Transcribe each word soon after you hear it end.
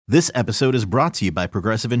This episode is brought to you by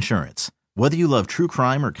Progressive Insurance. Whether you love true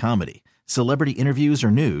crime or comedy, celebrity interviews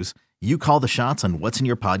or news, you call the shots on what's in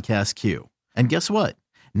your podcast queue. And guess what?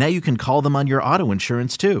 Now you can call them on your auto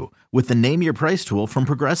insurance too with the Name Your Price tool from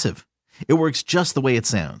Progressive. It works just the way it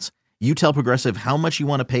sounds. You tell Progressive how much you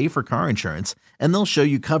want to pay for car insurance, and they'll show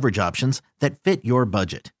you coverage options that fit your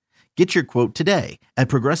budget. Get your quote today at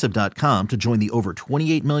Progressive.com to join the over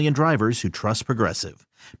 28 million drivers who trust Progressive.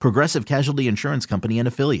 Progressive Casualty Insurance Company and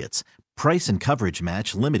Affiliates. Price and coverage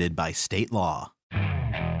match limited by state law.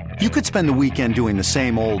 You could spend the weekend doing the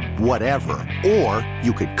same old whatever, or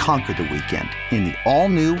you could conquer the weekend in the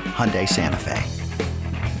all-new Hyundai Santa Fe.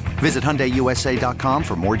 Visit HyundaiUSA.com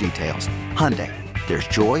for more details. Hyundai, there's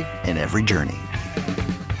joy in every journey.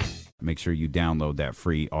 Make sure you download that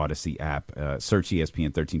free Odyssey app. Search ESPN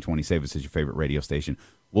 1320. Save us as your favorite radio station.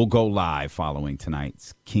 We'll go live following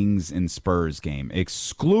tonight's Kings and Spurs game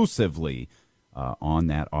exclusively on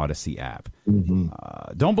that Odyssey app.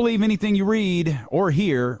 Don't believe anything you read or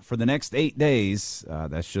hear for the next 8 days.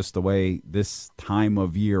 That's just the way this time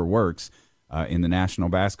of year works in the National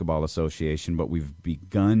Basketball Association. But we've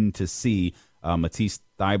begun to see Matisse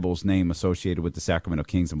Thybulle's name associated with the Sacramento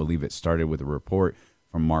Kings. I believe it started with a report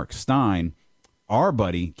from Mark Stein. Our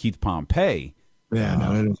buddy, Keith Pompey. Yeah,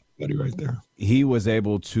 no, that is buddy right there. He was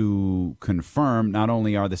able to confirm not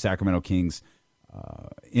only are the Sacramento Kings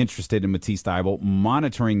interested in Matisse Thybulle,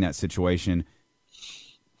 monitoring that situation,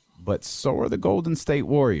 but so are the Golden State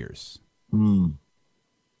Warriors.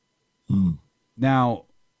 Now,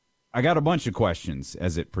 I got a bunch of questions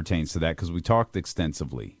as it pertains to that because we talked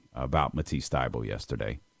extensively about Matisse Thybulle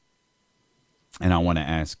yesterday. And I want to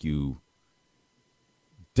ask you,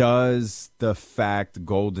 does the fact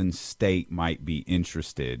Golden State might be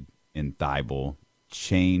interested in Thybulle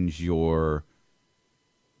change your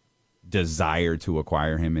desire to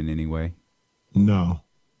acquire him in any way? No.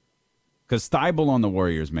 Because Thybulle on the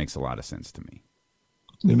Warriors makes a lot of sense to me.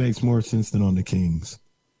 It makes more sense than on the Kings.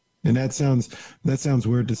 And that sounds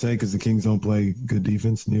weird to say because the Kings don't play good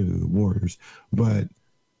defense, neither do the Warriors. But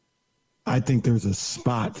I think there's a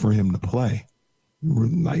spot for him to play.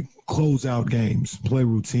 Like close out games, play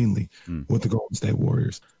routinely with the Golden State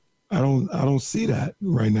Warriors. I don't see that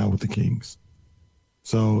right now with the Kings.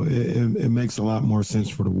 So it makes a lot more sense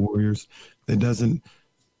for the Warriors. It doesn't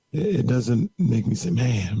make me say,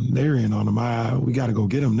 man, they're in on them. We got to go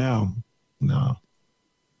get them now. No.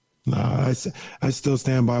 I still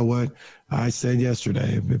stand by what I said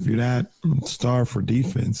yesterday. If you're that star for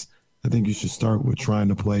defense, I think you should start with trying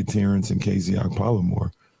to play Terrence and KZ Okpala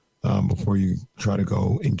more. Before you try to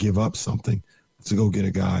go and give up something to go get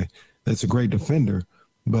a guy that's a great defender,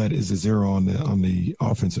 but is a zero on the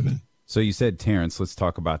offensive end. So you said Terrence. Let's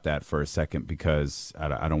talk about that for a second because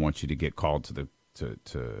I don't want you to get called to the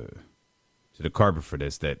carpet for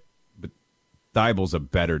this. But Thybulle's a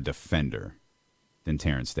better defender than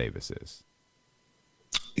Terrence Davis is.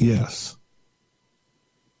 Yes.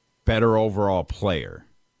 Better overall player.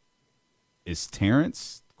 Is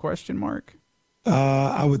Terrence ?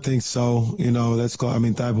 I would think so.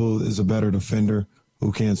 Thybulle is a better defender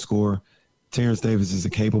who can score. Terrence Davis is a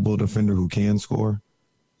capable defender who can score.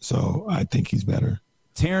 So I think he's better.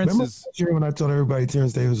 Remember last year when I told everybody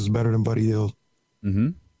Terrence Davis was better than Buddy Hield? Mm-hmm.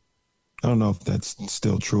 I don't know if that's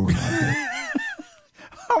still true or not.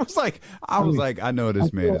 I was like, I know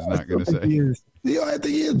this man is not going to say. I think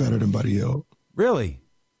he is better than Buddy Hield. Really?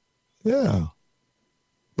 Yeah.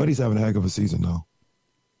 Buddy's having a heck of a season, though.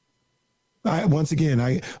 Once again,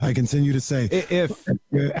 I continue to say, if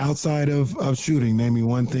outside of shooting, name me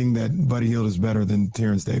one thing that Buddy Hield is better than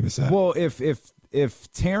Terrence Davis at. Well,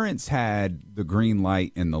 if Terrence had the green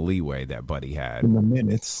light and the leeway that Buddy had. In the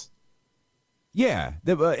minutes. Yeah,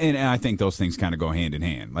 and I think those things kind of go hand in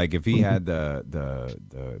hand. Like if he had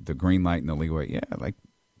the green light and the leeway, yeah, like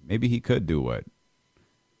maybe he could do what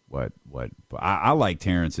I like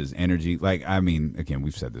Terrence's energy. Like, I mean, again,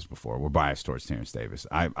 we've said this before. We're biased towards Terrence Davis.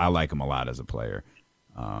 I like him a lot as a player.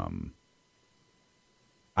 I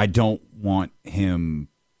don't want him.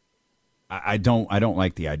 I don't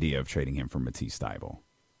like the idea of trading him for Matisse Thybulle.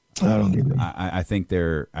 I don't either. I think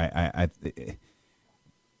they're.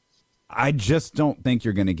 I just don't think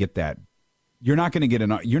you're going to get that. You're not going to get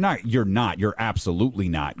You're absolutely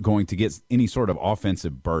not going to get any sort of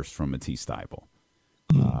offensive burst from Matisse Thybulle.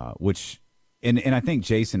 Which, and I think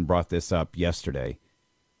Jason brought this up yesterday.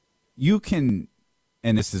 You can,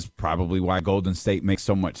 and this is probably why Golden State makes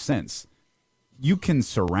so much sense. You can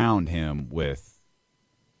surround him with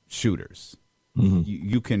shooters. Mm-hmm.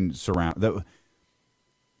 You can surround the.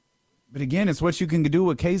 But again, it's what you can do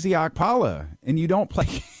with KZ Okpala, and you don't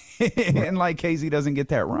play, and like KZ doesn't get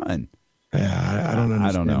that run. Yeah, I don't understand.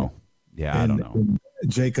 I don't know. Yeah, And I don't know.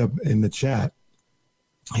 Jacob in the chat,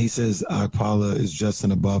 he says Akpala is just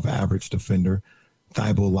an above average defender.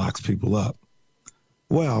 Thibault locks people up.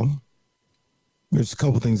 Well, there's a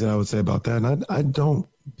couple things that I would say about that. And I don't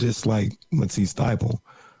dislike Matisse Thibault.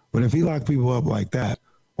 But if he locked people up like that,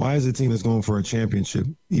 why is a team that's going for a championship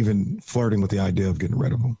even flirting with the idea of getting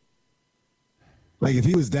rid of him? Like, if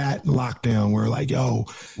he was that locked down where, like, yo,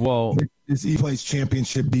 well, he plays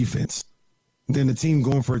championship defense, then the team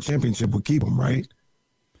going for a championship would keep him, right?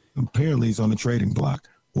 Apparently he's on the trading block.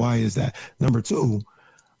 Why is that? Number two,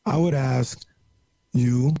 I would ask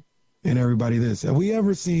you and everybody this. Have we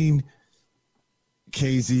ever seen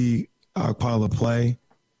KZ Akpala play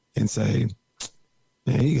and say,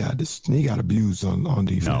 man, he got abused on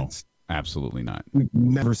defense? No, absolutely not. We've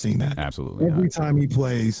never seen that. Absolutely Every not. time he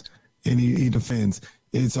plays and he defends,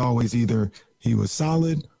 it's always either he was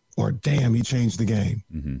solid or damn, he changed the game.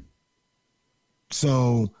 Mm-hmm.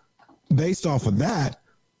 So based off of that,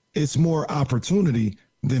 it's more opportunity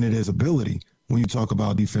than it is ability when you talk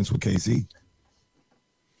about defense with KZ.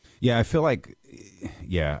 Yeah, I feel like,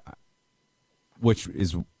 which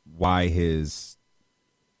is why his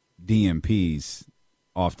DMPs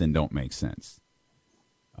often don't make sense.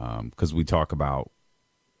 Because we talk about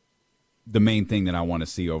the main thing that I want to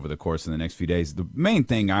see over the course of the next few days. The main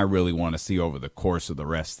thing I really want to see over the course of the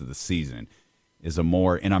rest of the season is a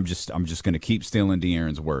more, and I'm just going to keep stealing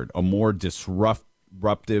De'Aaron's word, a more disruptive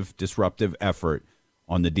effort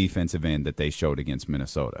on the defensive end that they showed against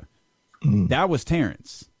Minnesota. That was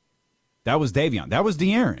Terrence. That was Davion. That was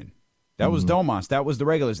De'Aaron. That was Domas. That was the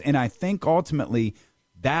regulars. And I think ultimately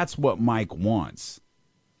that's what Mike wants.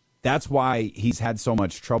 That's why he's had so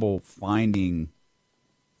much trouble finding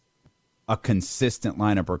a consistent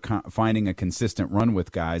lineup or finding a consistent run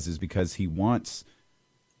with guys, is because he wants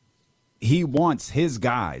his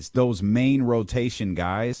guys, those main rotation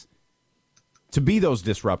guys, to be those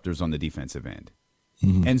disruptors on the defensive end.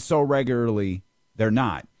 And so regularly they're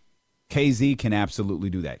not. KZ can absolutely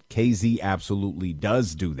do that. KZ absolutely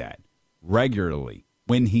does do that regularly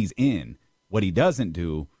when he's in. What he doesn't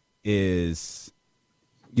do is,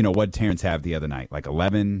 what Terrence have the other night, like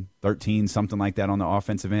 11, 13, something like that on the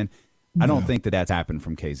offensive end. I don't think that's happened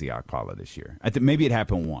from KZ Akpala this year. Maybe it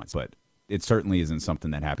happened once, but it certainly isn't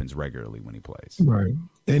something that happens regularly when he plays. Right.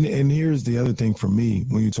 And here's the other thing for me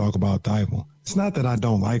when you talk about Thibault. It's not that I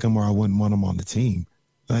don't like him or I wouldn't want him on the team.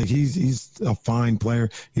 Like, he's a fine player.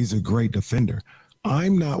 He's a great defender.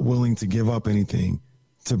 I'm not willing to give up anything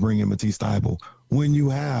to bring in Matisse Thibault when you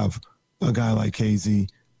have a guy like KZ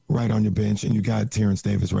right on your bench and you got Terrence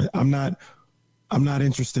Davis right. I'm not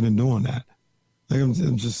interested in doing that. Like, I'm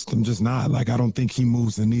just not. Like, I don't think he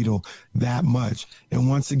moves the needle that much. And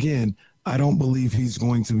once again, I don't believe he's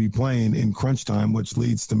going to be playing in crunch time, which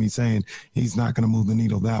leads to me saying he's not going to move the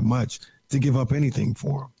needle that much to give up anything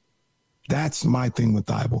for him. That's my thing with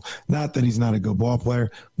Thibault. Not that he's not a good ball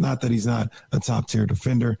player, not that he's not a top-tier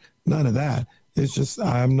defender, none of that. It's just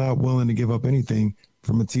I'm not willing to give up anything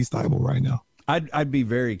for Matisse Thibault right now. I'd be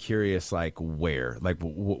very curious, like, where,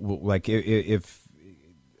 like if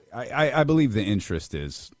I believe the interest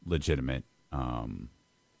is legitimate.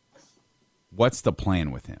 What's the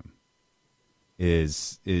plan with him?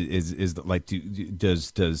 Is like,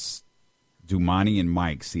 do Monty and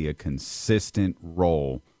Mike see a consistent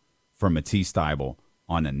role for Matisse Thibault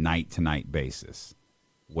on a night-to-night basis,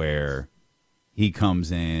 where he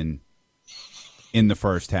comes in the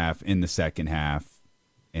first half, in the second half,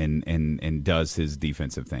 and does his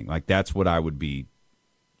defensive thing? Like, that's what I would be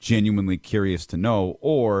genuinely curious to know.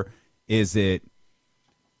 Or is it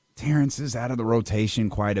Terrence is out of the rotation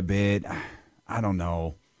quite a bit? I don't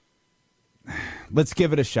know. Let's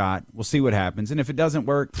give it a shot. We'll see what happens. And if it doesn't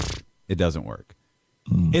work, it doesn't work.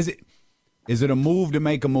 Is it a move to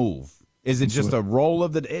make a move? Is it just a roll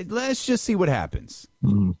of the? Let's just see what happens.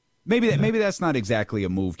 Maybe that's not exactly a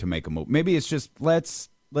move to make a move. Maybe it's just let's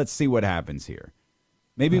see what happens here.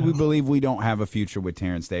 Maybe we believe we don't have a future with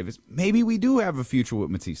Terrence Davis. Maybe we do have a future with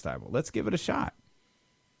Matisse Thibault. Let's give it a shot.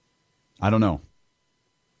 I don't know.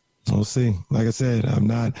 We'll see. Like I said, I'm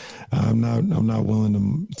not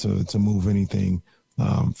willing to move anything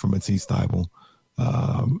for Matisse Thibault,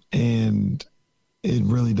 and it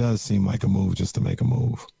really does seem like a move just to make a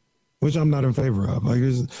move, which I'm not in favor of. Like,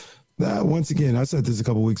 that, once again, I said this a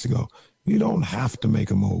couple weeks ago. You don't have to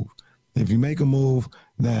make a move. If you make a move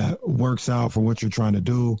that works out for what you're trying to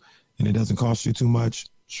do and it doesn't cost you too much,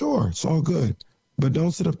 sure, it's all good. But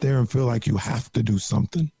don't sit up there and feel like you have to do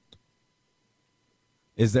something.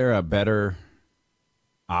 Is there a better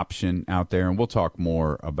option out there? And we'll talk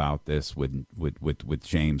more about this with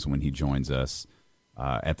James when he joins us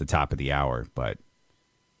at the top of the hour. But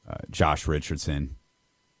Josh Richardson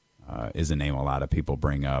is a name a lot of people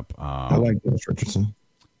bring up. I like Josh Richardson.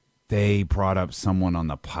 They brought up someone on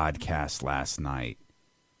the podcast last night.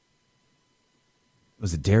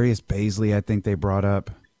 Was it Darius Baisley? I think they brought up.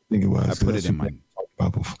 I think it was. I put it in my.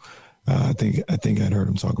 I think I'd heard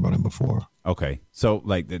him talk about him before. Okay, so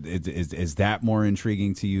like, is that more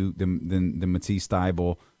intriguing to you than Matisse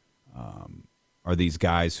Thybulle? Are these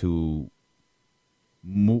guys who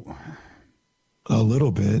move a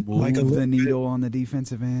little bit, like the needle on the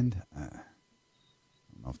defensive end? I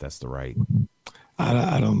don't know if that's the right.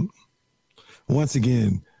 I don't. Once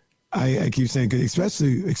again, I keep saying,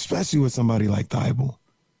 especially with somebody like Thybulle.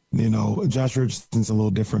 You know, Josh Richardson's a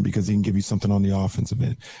little different because he can give you something on the offensive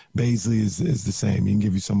end. Baisley is the same. He can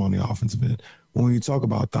give you some on the offensive end. When you talk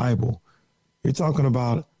about Thybulle, you're talking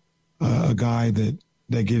about a guy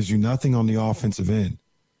that gives you nothing on the offensive end.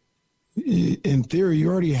 In theory, you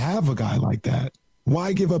already have a guy like that.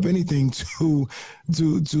 Why give up anything to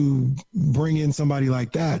bring in somebody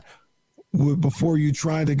like that before you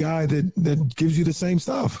try the guy that gives you the same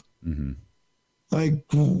stuff? Mm-hmm. Like,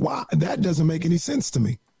 why? That doesn't make any sense to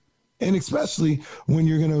me. And especially when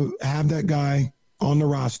you're going to have that guy on the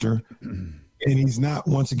roster and he's not,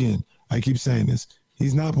 once again, I keep saying this,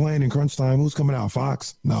 he's not playing in crunch time. Who's coming out?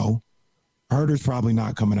 Fox? No. Herder's probably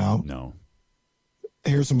not coming out. No.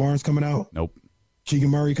 Harrison Barnes coming out? Nope. Keegan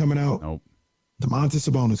Murray coming out? Nope. Domantas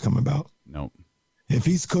Sabonis coming out? Nope. If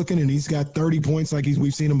he's cooking and he's got 30 points like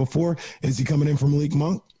we've seen him before, is he coming in from Malik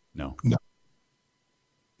Monk? No. No.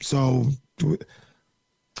 So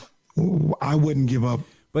I wouldn't give up.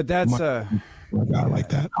 But that's a guy like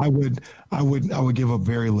that. I would give up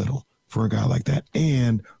very little for a guy like that.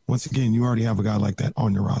 And once again, you already have a guy like that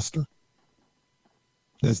on your roster.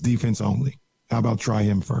 That's defense only. How about try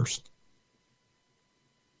him first?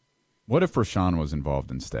 What if Rashawn was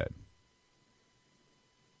involved instead?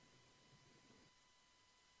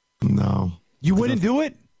 No. You wouldn't do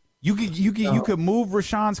it? You could move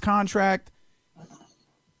Rashawn's contract.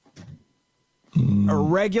 A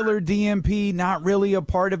regular DMP, not really a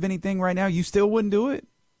part of anything right now. You still wouldn't do it?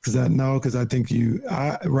 Because I think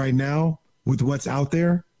right now, with what's out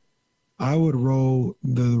there, I would roll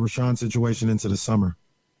the Rashawn situation into the summer.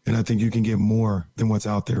 And I think you can get more than what's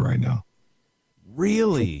out there right now.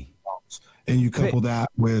 Really? And you couple that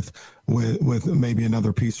with maybe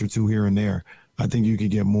another piece or two here and there. I think you could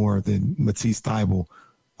get more than Matisse Thybulle.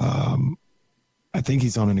 I think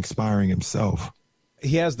he's on an expiring himself.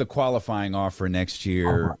 He has the qualifying offer next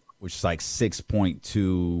year, which is like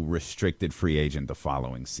 6.2 restricted free agent the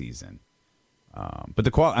following season.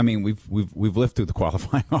 But we've lived through the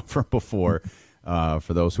qualifying offer before.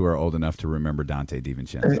 For those who are old enough to remember Dante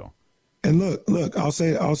DiVincenzo. And look, I'll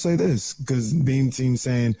say this because Beam Team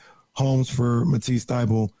saying Holmes for Matisse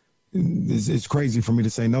Thybulle is crazy for me to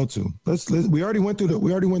say no to. We already went through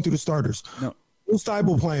the starters. No. Who's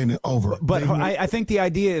Thybulle playing over? But I think the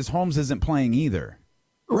idea is Holmes isn't playing either.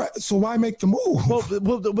 Right. So why make the move? Well,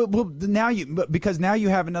 because now you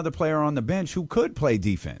have another player on the bench who could play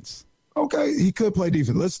defense. Okay, he could play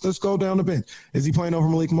defense. Let's go down the bench. Is he playing over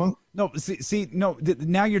Malik Monk? No, no.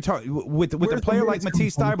 Now you're talking with a player like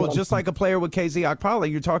Matisse Thybulle, just like a player with KZ Okpala.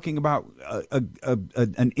 You're talking about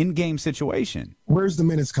an in-game situation. Where's the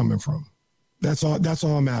minutes coming from? That's all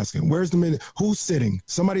I'm asking. Where's the minute? Who's sitting?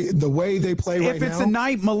 Somebody. The way they play right now. If it's a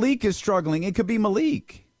night Malik is struggling, it could be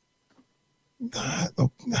Malik.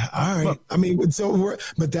 All right. I mean,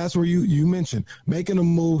 but that's where you mentioned making a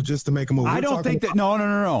move just to make a move. I don't think that. No.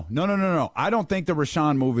 I don't think the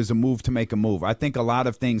Rashawn move is a move to make a move. I think a lot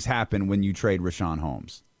of things happen when you trade Rashawn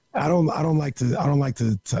Holmes. I don't like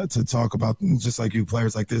to talk about just like you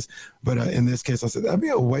players like this, but in this case, I said that'd be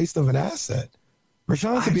a waste of an asset.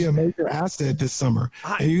 Rashawn could be a major asset this summer,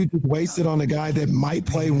 and you just waste it on a guy that might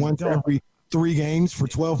play once every 3 games for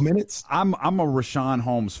 12 minutes. I'm a Rashawn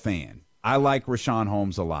Holmes fan. I like Rashawn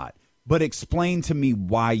Holmes a lot, but explain to me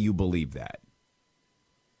why you believe that.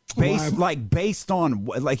 Based on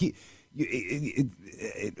we'll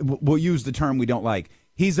use the term we don't like.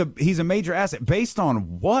 He's a major asset. Based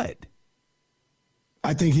on what?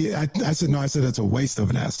 I think I said that's a waste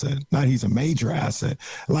of an asset. Not he's a major asset.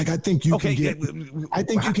 Like I think you can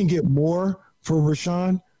get more for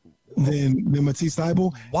Rashawn than Matisse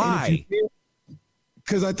Thybulle. Why?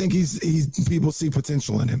 Because I think he's people see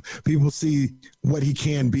potential in him. People see what he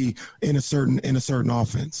can be in a certain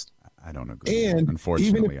offense. I don't agree. And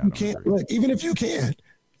unfortunately, even if you can,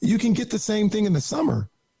 you can get the same thing in the summer.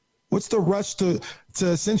 What's the rush to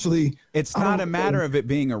essentially? It's not a matter of it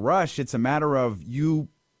being a rush. It's a matter of you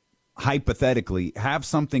hypothetically have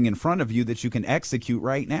something in front of you that you can execute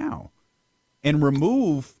right now. and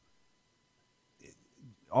remove,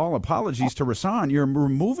 all apologies to Rashawn, you're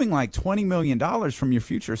removing like $20 million from your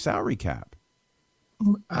future salary cap.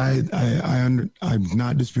 I'm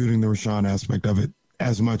not disputing the Rashawn aspect of it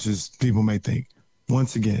as much as people may think.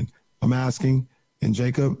 Once again, I'm asking, and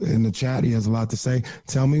Jacob in the chat, he has a lot to say.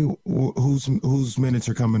 Tell me whose minutes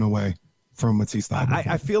are coming away from Matisse Thybulle.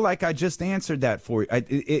 I feel like I just answered that for you.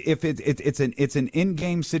 If it's an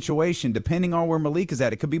in-game situation, depending on where Malik is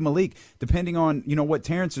at, it could be Malik. Depending on what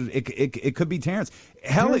Terrence is, it could be Terrence.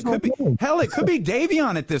 Hell, it could be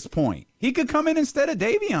Davion at this point. He could come in instead of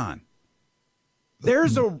Davion.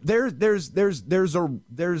 There's a spot.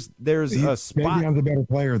 Davion's a better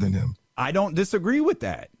player than him. I don't disagree with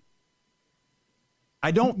that.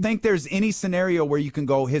 I don't think there's any scenario where you can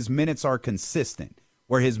go, his minutes are consistent,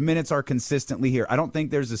 where his minutes are consistently here. I don't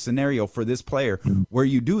think there's a scenario for this player where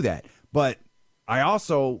you do that. But I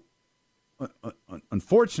also,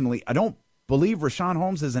 unfortunately, I don't believe Rashawn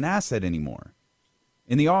Holmes is an asset anymore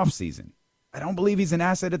in the offseason. I don't believe he's an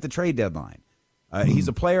asset at the trade deadline. He's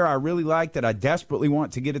a player I really like that I desperately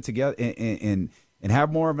want to get it together and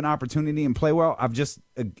have more of an opportunity and play well. We're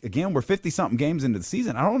 50-something games into the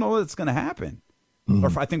season. I don't know that it's going to happen.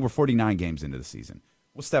 Or I think we're 49 games into the season.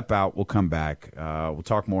 We'll step out. We'll come back. We'll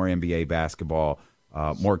talk more NBA basketball,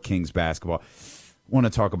 more Kings basketball. Want to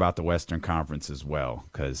talk about the Western Conference as well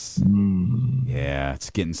because, it's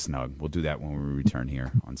getting snug. We'll do that when we return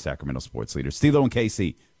here on Sacramento Sports Leader. Stilo and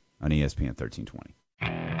KC on ESPN 1320.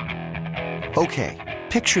 Okay,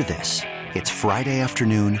 picture this. It's Friday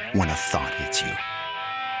afternoon when a thought hits you.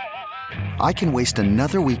 I can waste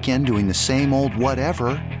another weekend doing the same old whatever,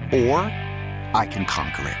 or I can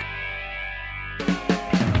conquer it.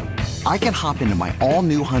 I can hop into my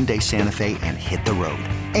all-new Hyundai Santa Fe and hit the road.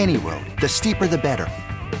 Any road. The steeper, the better.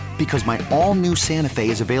 Because my all-new Santa Fe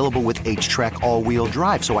is available with H-Track all-wheel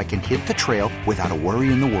drive, so I can hit the trail without a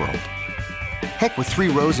worry in the world. Heck, with 3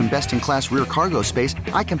 rows and best-in-class rear cargo space,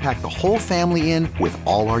 I can pack the whole family in with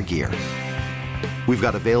all our gear. We've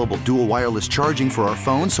got available dual wireless charging for our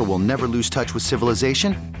phones, so we'll never lose touch with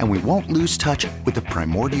civilization, and we won't lose touch with the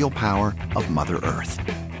primordial power of Mother Earth.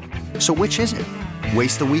 So which is it?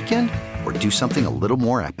 Waste the weekend or do something a little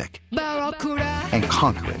more epic? And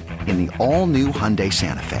conquer it in the all-new Hyundai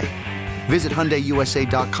Santa Fe. Visit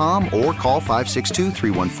HyundaiUSA.com or call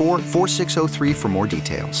 562-314-4603 for more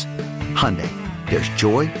details. Hyundai, there's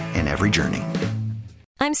joy in every journey.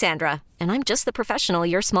 I'm Sandra, and I'm just the professional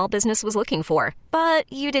your small business was looking for.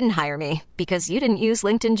 But you didn't hire me because you didn't use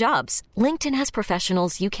LinkedIn Jobs. LinkedIn has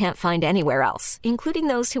professionals you can't find anywhere else, including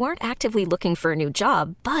those who aren't actively looking for a new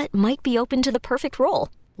job, but might be open to the perfect role,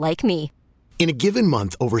 like me. In a given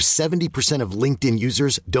month, over 70% of LinkedIn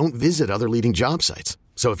users don't visit other leading job sites.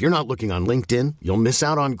 So if you're not looking on LinkedIn, you'll miss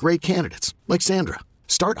out on great candidates like Sandra.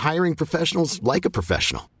 Start hiring professionals like a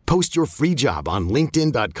professional. Post your free job on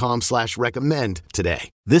linkedin.com/recommend today.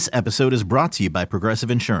 This episode is brought to you by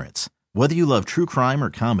Progressive Insurance. Whether you love true crime or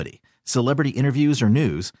comedy, celebrity interviews or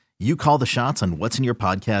news, you call the shots on what's in your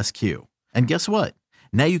podcast queue. And guess what?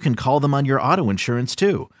 Now you can call them on your auto insurance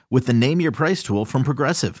too with the Name Your Price tool from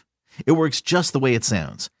Progressive. It works just the way it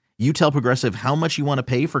sounds. You tell Progressive how much you want to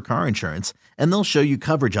pay for car insurance, and they'll show you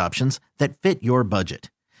coverage options that fit your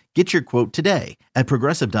budget. Get your quote today at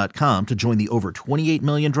Progressive.com to join the over 28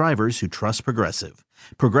 million drivers who trust Progressive.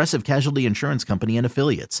 Progressive Casualty Insurance Company and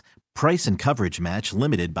Affiliates. Price and coverage match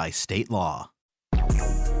limited by state law.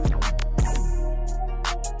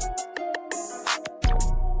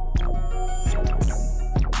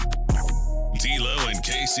 D'Lo and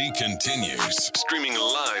KC continues. Streaming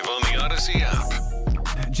live on the Odyssey app.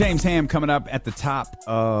 James Ham coming up at the top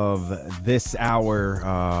of this hour.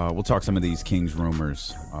 We'll talk some of these Kings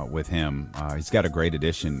rumors with him. He's got a great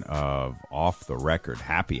edition of Off the Record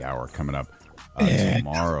Happy Hour coming up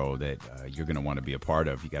tomorrow that you're going to want to be a part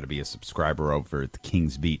of. You got to be a subscriber over at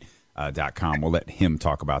thekingsbeat.com. We'll let him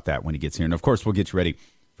talk about that when he gets here. And, of course, we'll get you ready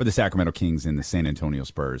for the Sacramento Kings and the San Antonio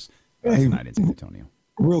Spurs tonight in San Antonio.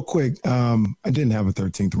 Real quick, I didn't have a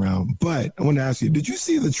 13th round, but I want to ask you, did you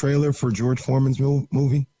see the trailer for George Foreman's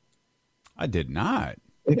movie? I did not.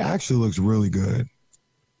 It actually looks really good.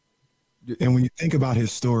 And when you think about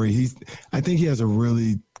his story, I think he has a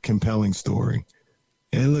really compelling story.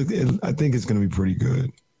 And I think it's going to be pretty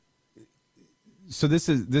good. So this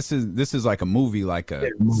is like a movie, like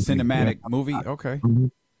a cinematic movie. Okay. Mm-hmm.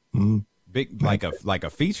 Mm-hmm. Big, like a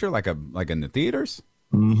feature, like in the theaters.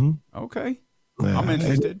 Mm-hmm. Okay. Yeah, I'm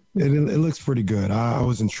interested. It looks pretty good. I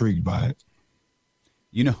was intrigued by it.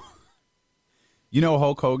 You know,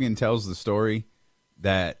 Hulk Hogan tells the story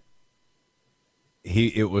that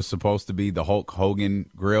it was supposed to be the Hulk Hogan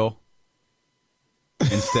grill.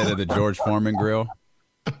 instead of the George Foreman grill.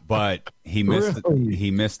 But he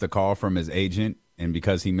missed the call from his agent, and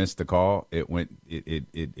because he missed the call, it went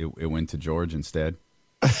to George instead.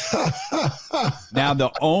 Now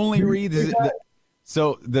the only reason,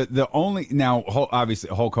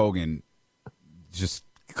 obviously Hulk Hogan just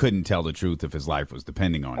couldn't tell the truth if his life was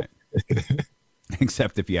depending on it.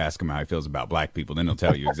 Except if you ask him how he feels about black people, then he'll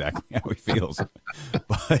tell you exactly how he feels.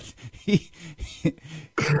 But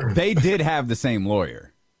they did have the same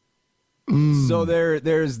lawyer. So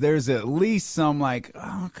there's at least some like,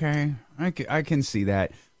 oh, okay, I can see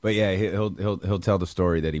that. But yeah, he'll tell the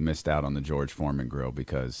story that he missed out on the George Foreman grill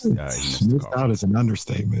because he missed the call. Out is an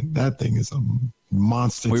understatement. That thing is a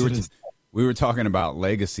monster. We were talking about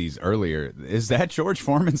legacies earlier. Is that George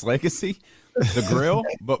Foreman's legacy? The grill,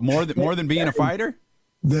 but more than being a fighter?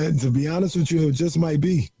 To be honest with you, it just might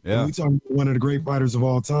be. Yeah. We talking about one of the great fighters of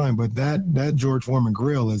all time, but that George Foreman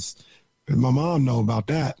grill is. My mom know about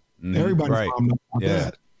that. Everybody's mom know about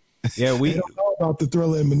that. Yeah, they don't know about the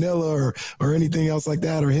Thriller in Manila or anything else like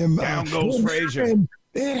that, or him. Down goes Frazier.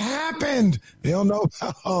 It happened. They don't know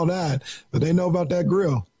about all that, but they know about that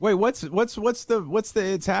grill. Wait, what's the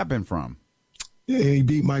it's happened from? Yeah, he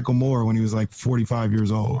beat Michael Moore when he was like 45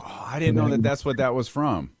 years old. Oh, I didn't know that's what that was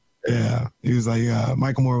from. Yeah, he was like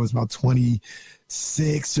Michael Moore was about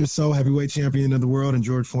 26 or so, heavyweight champion of the world, and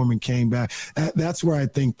George Foreman came back. That's where I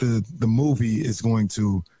think the movie is going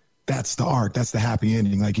to. That's the arc. That's the happy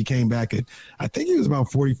ending. Like he came back I think he was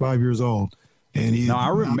about 45 years old. And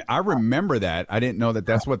I remember that. I didn't know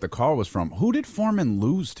that's what the call was from. Who did Foreman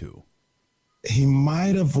lose to? He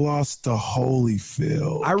might have lost to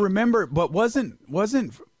Holyfield. I remember, but wasn't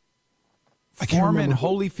Foreman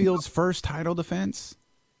Holyfield's first title defense?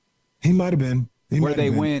 He might have been. They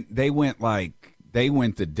went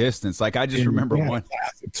the distance. Like I just remember one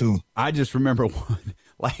too. I just remember one.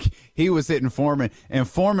 Like he was hitting Foreman, and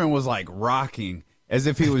Foreman was like rocking as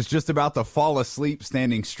if he was just about to fall asleep,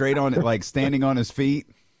 standing straight on it, like standing on his feet.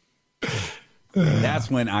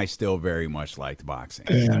 That's when I still very much liked boxing.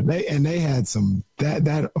 Yeah, they had some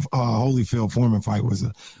that Holyfield Foreman fight was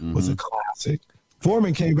a classic.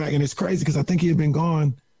 Foreman came back, and it's crazy because I think he had been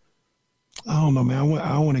gone. I don't know, man. I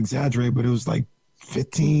don't want to exaggerate, but it was like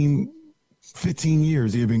 15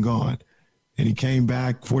 years he had been gone. And he came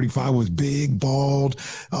back, 45, was big, bald,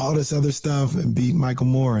 all this other stuff, and beat Michael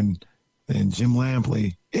Moore and Jim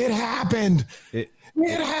Lampley. It happened. It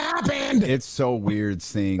happened. It's so weird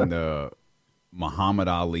seeing the Muhammad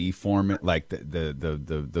Ali Foreman, like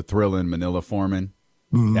the Thriller in Manila Foreman,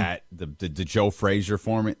 that the Joe Frazier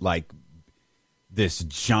Foreman, like this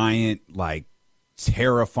giant, like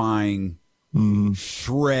terrifying,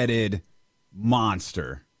 shredded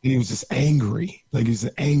monster. He was just angry. Like he's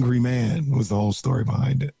an angry man was the whole story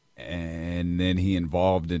behind it. And then he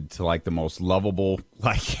evolved into like the most lovable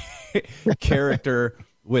like character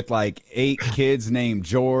with like 8 kids named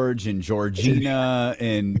George and Georgina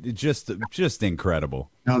and just incredible.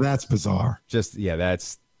 Now that's bizarre.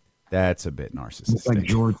 That's a bit narcissistic. It's like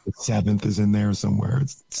George the 7th is in there somewhere.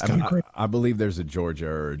 It's kind of crazy. I believe there's a Georgia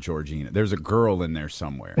or a Georgina. There's a girl in there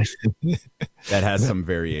somewhere that has some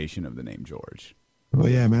variation of the name George. Well,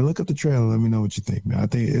 yeah, man, look up the trailer. Let me know what you think, man. I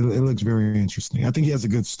think it looks very interesting. I think he has a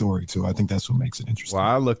good story, too. I think that's what makes it interesting. Well,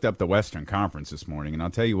 I looked up the Western Conference this morning, and I'll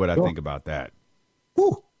tell you what I think about that.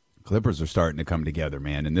 Woo. Clippers are starting to come together,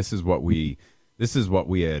 man, and this is what we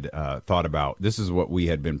had thought about. This is what we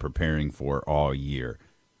had been preparing for all year.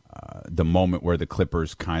 The moment where the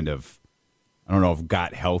Clippers kind of, I don't know if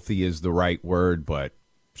got healthy is the right word, but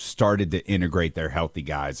started to integrate their healthy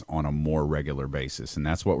guys on a more regular basis. And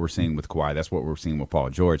that's what we're seeing with Kawhi. That's what we're seeing with Paul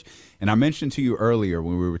George. And I mentioned to you earlier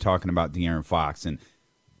when we were talking about De'Aaron Fox and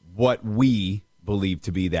what we believe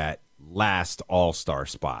to be that last all-star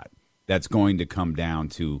spot that's going to come down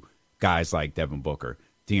to guys like Devin Booker,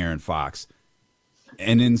 De'Aaron Fox,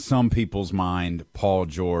 and in some people's mind, Paul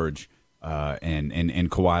George and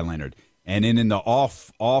Kawhi Leonard. And then in the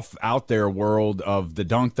off out there world of the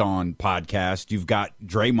Dunked On podcast, you've got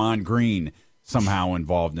Draymond Green somehow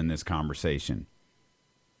involved in this conversation.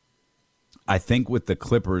 I think with the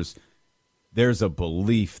Clippers, there's a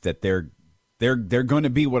belief that they're going to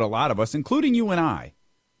be what a lot of us, including you and I,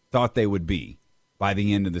 thought they would be by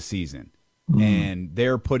the end of the season. And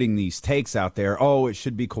they're putting these takes out there. Oh, it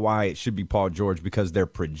should be Kawhi. It should be Paul George because they're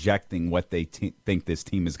projecting what they think this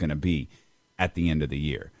team is going to be at the end of the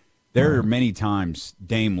year. There are many times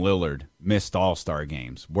Dame Lillard missed all-star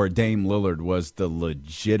games where Dame Lillard was the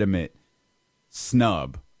legitimate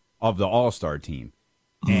snub of the all-star team.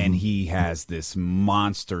 And he has this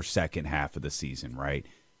monster second half of the season, right?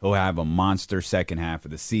 He'll have a monster second half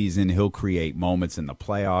of the season. He'll create moments in the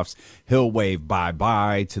playoffs. He'll wave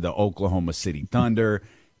bye-bye to the Oklahoma City Thunder.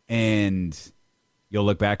 And you'll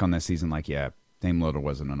look back on that season like, yeah, Dame Lillard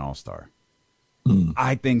wasn't an all-star.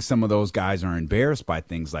 I think some of those guys are embarrassed by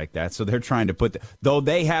things like that. So they're trying to though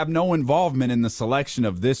they have no involvement in the selection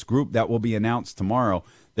of this group that will be announced tomorrow,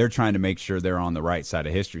 they're trying to make sure they're on the right side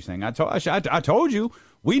of history, saying, I told you,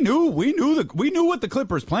 we knew what the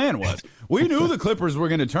Clippers' plan was. We knew the Clippers were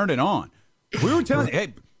going to turn it on. We were telling you,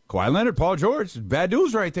 hey, Kawhi Leonard, Paul George, bad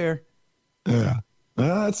news right there. Yeah.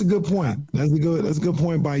 That's a good point. That's a good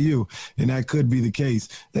point by you. And that could be the case.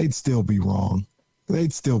 They'd still be wrong.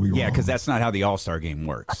 Yeah, because that's not how the All-Star game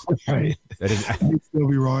works. Right. They'd still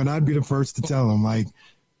be wrong. And I'd be the first to tell them, like,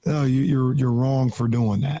 no, you're wrong for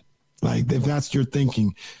doing that. Like, if that's your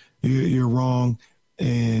thinking, you're wrong,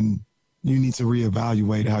 and you need to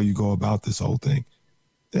reevaluate how you go about this whole thing.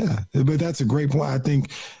 Yeah, but that's a great point.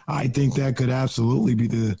 I think that could absolutely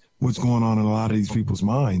be what's going on in a lot of these people's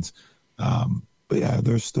minds. But yeah,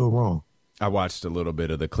 they're still wrong. I watched a little bit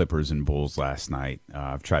of the Clippers and Bulls last night.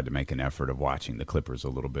 I've tried to make an effort of watching the Clippers a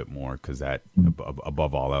little bit more because that,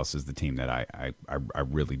 above all else, is the team that I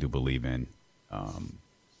really do believe in.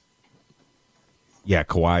 Yeah,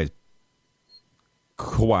 Kawhi's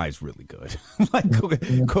really good. Like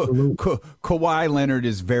Kawhi Leonard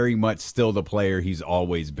is very much still the player he's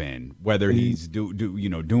always been. Whether he's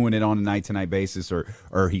doing it on a night-to-night basis or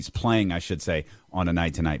he's playing, I should say, on a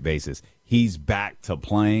night-to-night basis, he's back to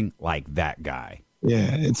playing like that guy.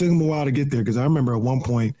 Yeah, it took him a while to get there because I remember at one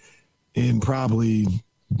point in probably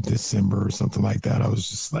December or something like that, I was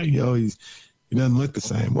just like, yo, he doesn't look the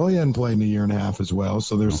same. Well, he hadn't played in a year and a half as well,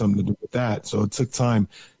 so there's something to do with that. So it took time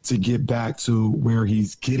to get back to where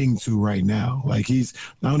he's getting to right now. Like I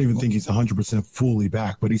don't even think he's 100% fully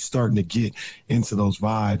back, but he's starting to get into those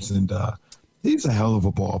vibes. And he's a hell of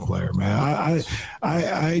a ball player, man.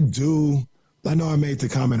 I know I made the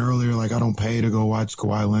comment earlier, like I don't pay to go watch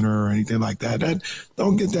Kawhi Leonard or anything like that.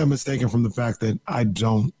 Don't get that mistaken from the fact that I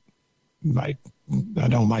don't like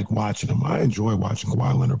watching him. I enjoy watching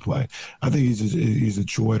Kawhi Leonard play. I think he's a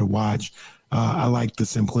joy to watch. I like the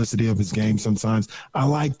simplicity of his game sometimes. I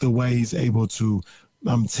like the way he's able to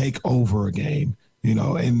take over a game,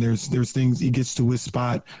 and there's things he gets to his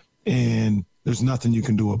spot and there's nothing you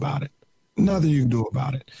can do about it. Nothing you can do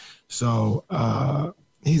about it. So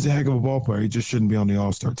he's a heck of a ball player. He just shouldn't be on the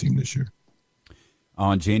All-Star team this year.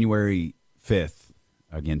 On January 5th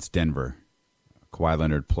against Denver, Kawhi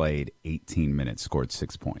Leonard played 18 minutes, scored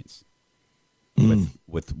 6 points.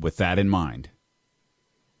 With that in mind,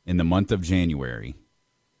 in the month of January,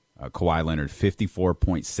 Kawhi Leonard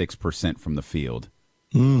 54.6% from the field,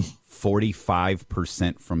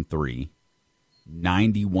 45% from three,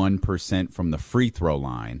 91% from the free throw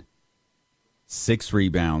line, 6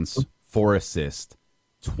 rebounds, 4 assists,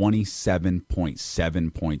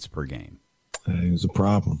 27.7 points per game. It was a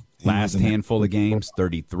problem. Last handful of games,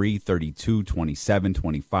 33, 32, 27,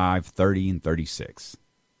 25, 30, and 36.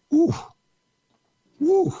 Ooh.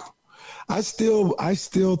 I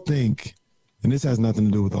still think, and this has nothing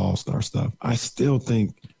to do with the All-Star stuff, I still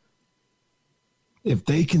think if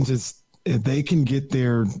they can get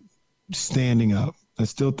there standing up, I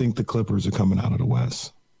still think the Clippers are coming out of the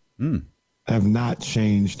West. I have not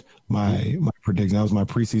changed my prediction. That was my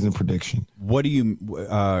preseason prediction. What do you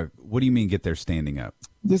mean get there standing up?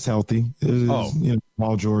 Just healthy.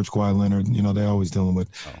 Paul George, Kawhi Leonard, they're always dealing with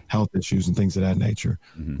health issues and things of that nature.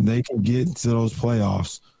 Mm-hmm. They can get to those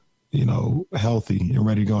playoffs, healthy and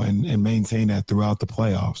ready to go and maintain that throughout the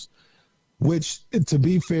playoffs, which, to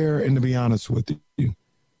be fair and to be honest with you,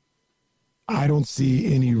 I don't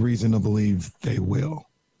see any reason to believe they will,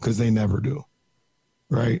 because they never do.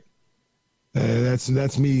 Right?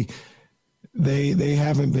 That's me. They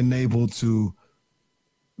haven't been able to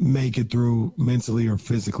make it through mentally or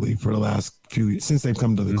physically for the last few years since they've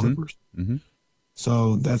come to the Clippers. Mm-hmm.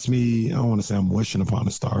 So that's me. I don't want to say I'm wishing upon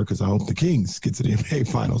a star because I hope the Kings get to the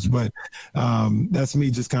NBA Finals, but that's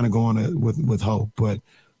me just kind of going with hope. But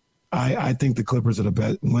I think the Clippers are the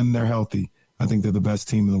best when they're healthy. I think they're the best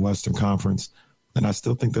team in the Western Conference, and I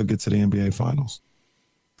still think they'll get to the NBA Finals.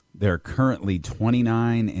 They're currently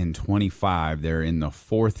 29-25. They're in the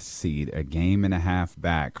 4th seed, a game and a half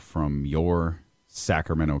back from your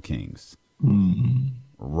Sacramento Kings.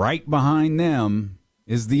 Right behind them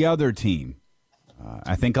is the other team.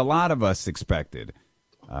 I think a lot of us expected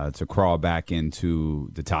to crawl back into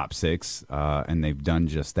the top 6, and they've done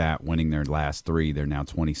just that, winning their last 3. They're now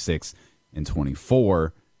 26-24,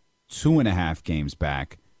 2.5 games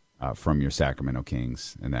back from your Sacramento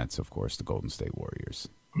Kings, and that's, of course, the Golden State Warriors.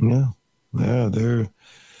 Yeah, they're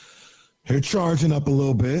They're charging up a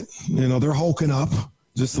little bit. They're hulking up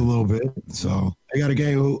just a little bit. So they got a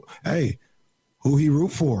game. Who he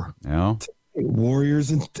root for? Yeah.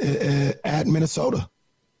 Warriors at Minnesota.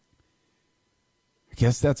 I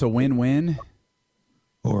guess that's a win-win.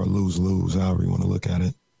 Or a lose-lose, however you want to look at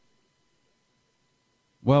it.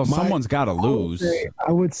 Well, someone's got to lose.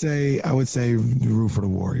 I would say root for the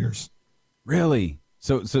Warriors. Really?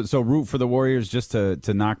 So root for the Warriors just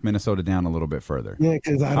to knock Minnesota down a little bit further. Yeah,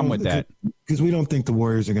 because I'm with that. Because we don't think the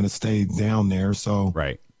Warriors are going to stay down there. So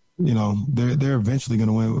right. They're eventually going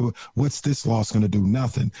to win. What's this loss going to do?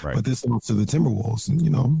 Nothing. Right. But this loss to the Timberwolves,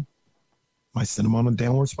 might send them on a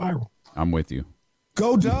downward spiral. I'm with you.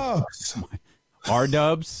 Go Dubs. Our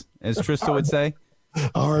Dubs, as Trista would say.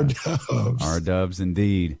 Our Dubs. Our Dubs,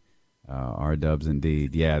 indeed. Our Dubs,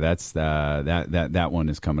 indeed. Yeah, that's that one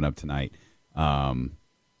is coming up tonight. I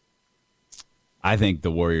think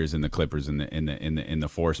the Warriors and the Clippers in the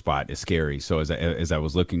 4 spot is scary. So as I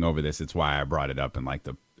was looking over this, it's why I brought it up in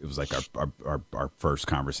it was like our first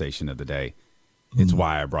conversation of the day. It's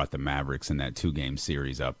why I brought the Mavericks in that 2-game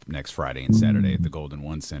series up next Friday and Saturday at the Golden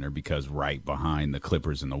One Center, because right behind the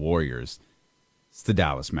Clippers and the Warriors, it's the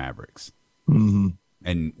Dallas Mavericks. Mm-hmm.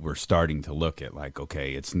 And we're starting to look at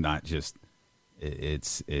okay, it's not just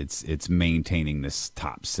it's maintaining this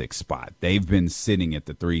top 6 spot. They've been sitting at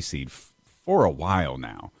the 3 seed for a while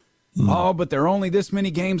now. Mm-hmm. Oh, but they're only this many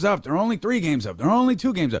games up. They're only 3 games up. They're only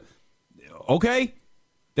 2 games up. Okay,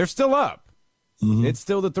 they're still up. Mm-hmm. It's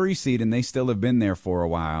still the 3 seed, and they still have been there for a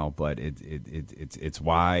while. But it's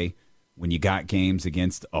why when you got games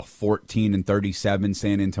against a 14-37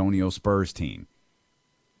 San Antonio Spurs team,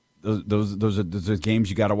 those are games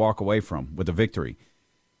you got to walk away from with a victory.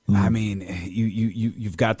 Mm-hmm. I mean,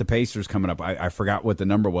 you've got the Pacers coming up. I forgot what the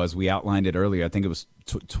number was. We outlined it earlier. I think it was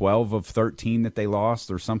 12 of 13 that they lost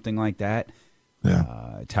or something like that.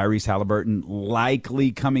 Yeah. Tyrese Halliburton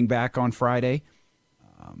likely coming back on Friday.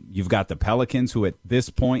 You've got the Pelicans, who at this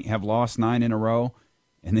point have lost 9 in a row.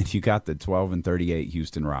 And then you got the 12-38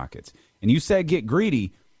 Houston Rockets. And you said get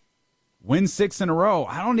greedy. Win 6 in a row.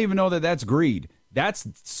 I don't even know that that's greed. That's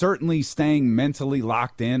certainly staying mentally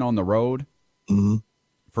locked in on the road. Mm-hmm.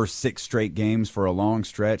 For 6 straight games for a long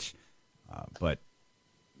stretch. But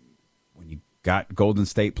when you got Golden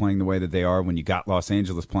State playing the way that they are, when you got Los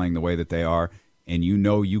Angeles playing the way that they are, and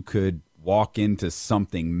you could walk into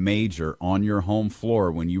something major on your home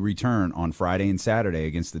floor when you return on Friday and Saturday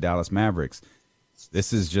against the Dallas Mavericks,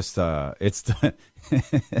 this is just it's the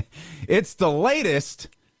it's the latest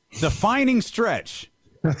defining stretch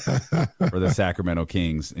for the Sacramento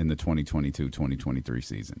Kings in the 2022-2023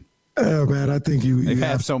 season. Oh man, I think they've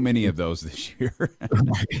had so many of those this year.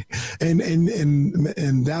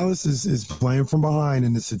 and Dallas is playing from behind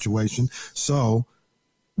in this situation, so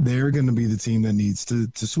they're going to be the team that needs to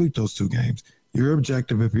sweep those 2 games. Your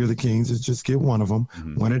objective, if you're the Kings, is just get one of them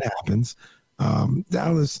when it happens.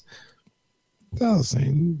 Dallas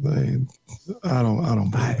ain't. I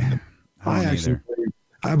don't believe in them.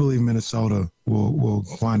 I believe Minnesota will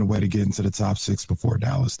find a way to get into the top 6 before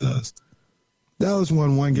Dallas does. Dallas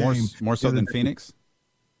won 1 game. More so than Phoenix?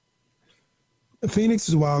 Phoenix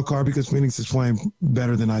is a wild card because Phoenix is playing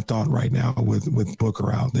better than I thought right now with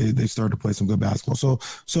Booker out. They started to play some good basketball.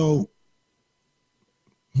 So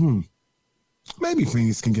maybe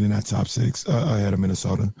Phoenix can get in that top 6 ahead of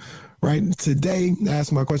Minnesota. Right? Today,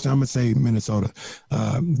 ask my question, I'm going to say Minnesota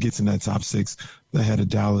gets in that top 6 ahead of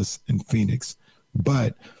Dallas and Phoenix.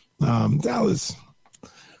 But Dallas,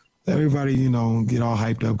 everybody, get all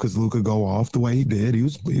hyped up because Luka go off the way he did. He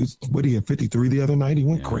was what, he had 53 the other night? He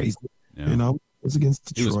went crazy. Yeah. It was against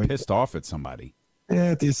Detroit. He was pissed off at somebody. Yeah,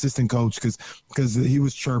 at the assistant coach because he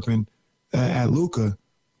was chirping at Luka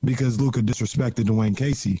because Luka disrespected Dwayne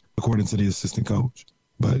Casey, according to the assistant coach.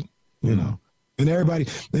 But, And everybody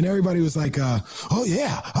was like, oh,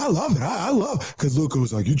 yeah, I love it. I love, because Luka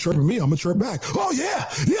was like, you chirping me, I'm going to chirp back. Oh, yeah,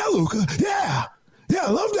 Luka, yeah, I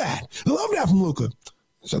love that. I love that from Luka.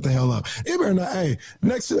 Shut the hell up. You better not,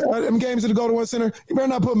 next them games at the Golden One Center, you better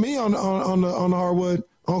not put me on the hardwood,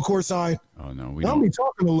 on court side. Oh, no, I'm going to be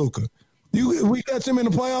talking to Luka. We catch him in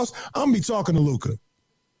the playoffs, I'm going to be talking to Luka.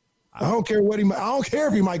 I don't care I don't care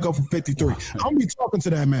if he might go for 53. I'm going to be talking to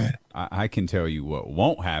that man. I can tell you what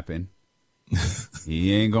won't happen.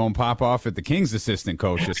 He ain't gonna pop off at the Kings assistant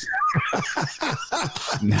coaches.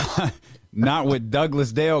 Not with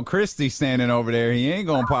Douglas Dale Christie standing over there. He ain't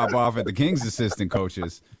gonna pop off at the Kings assistant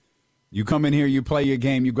coaches. You come in here, you play your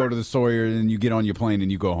game, you go to the Sawyer, and you get on your plane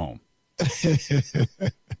and you go home.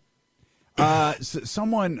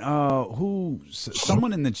 Someone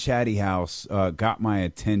in the chatty house got my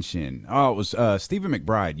attention. Oh, it was Stephen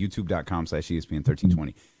McBride,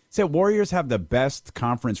 youtube.com/ESPN1320. said Warriors have the best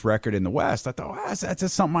conference record in the West. I thought, that's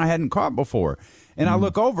just something I hadn't caught before. And I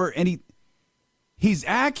look over, and he's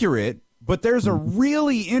accurate, but there's a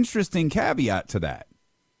really interesting caveat to that.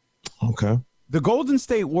 Okay. The Golden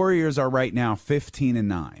State Warriors are right now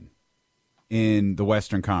 15-9 in the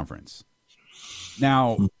Western Conference.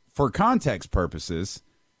 Now, for context purposes,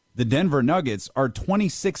 the Denver Nuggets are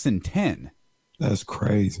 26-10. That's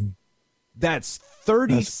crazy. That's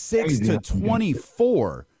 36 to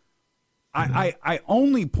 24. I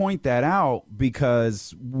only point that out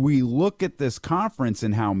because we look at this conference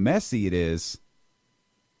and how messy it is,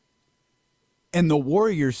 and the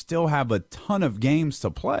Warriors still have a ton of games to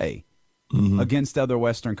play against other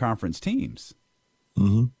Western Conference teams.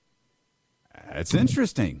 It's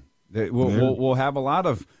interesting. We'll have a lot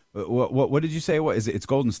of what did you say? What is it? It's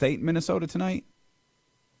Golden State, Minnesota tonight.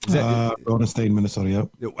 Golden State, Minnesota.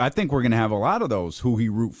 Yep. I think we're going to have a lot of those who he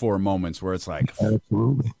root for moments where it's like,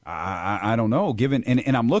 absolutely. I don't know. Given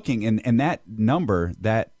and I'm looking and that number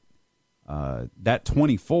that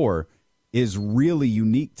 24 is really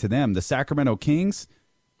unique to them. The Sacramento Kings,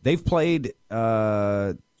 they've played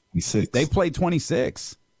 26. They've played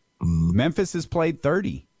 26. Memphis has played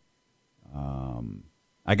 30.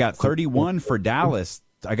 I got 31 for Dallas.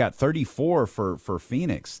 I got 34 for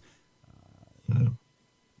Phoenix.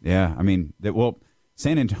 Yeah, I mean,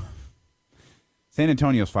 San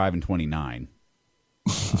Antonio's 5-29.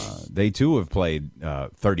 They too have played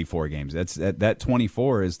 34 games. That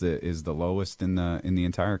 24 is the lowest in the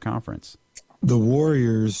entire conference. The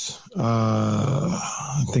Warriors,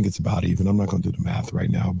 I think it's about even. I'm not going to do the math right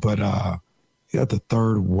now, but you got the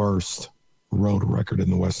third worst road record in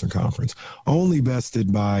the Western Conference, only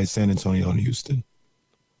bested by San Antonio and Houston.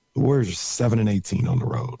 The Warriors are 7-18 on the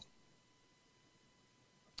road.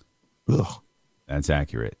 Ugh. That's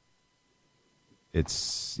accurate.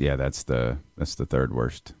 That's the third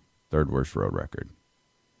worst road record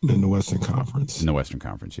in the Western Conference. In the Western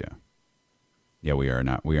Conference, yeah. Yeah, we are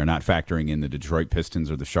not factoring in the Detroit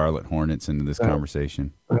Pistons or the Charlotte Hornets into this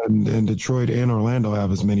conversation. And Detroit and Orlando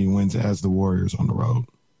have as many wins as the Warriors on the road.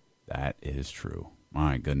 That is true.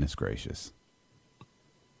 My goodness gracious.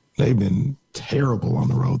 They've been terrible on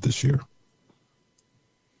the road this year.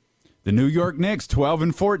 The New York Knicks,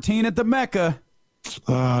 12-14 at the Mecca.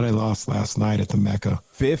 They lost last night at the Mecca.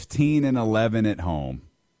 15-11 at home.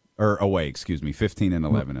 Or away, excuse me.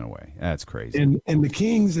 15-11 and away. That's crazy. And the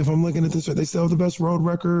Kings, if I'm looking at this, they still have the best road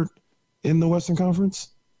record in the Western Conference.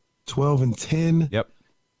 12-10. Yep.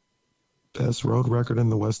 Best road record in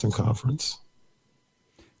the Western Conference.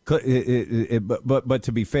 But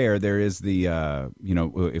to be fair, there is the,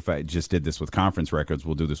 if I just did this with conference records,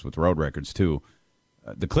 we'll do this with road records too.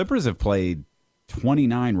 The Clippers have played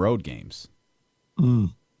 29 road games.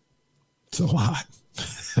 It's a lot.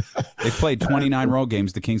 They've played 29 road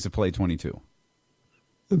games. The Kings have played 22.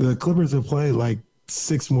 The Clippers have played like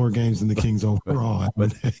 6 more games than the Kings overall.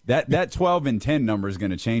 But that 12-10 number is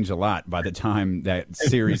going to change a lot by the time that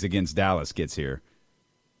series against Dallas gets here.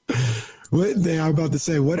 I'm about to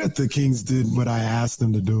say, what if the Kings did what I asked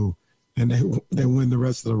them to do, and they win the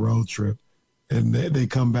rest of the road trip, and they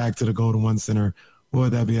come back to the Golden One Center? What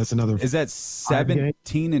would that be? That's another. Is that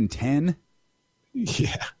 17-10?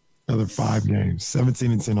 Yeah, another 5 games.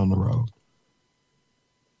 17-10 on the road.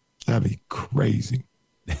 That'd be crazy.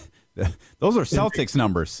 Those are Celtics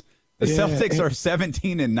numbers. The Celtics are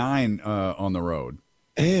 17-9 on the road.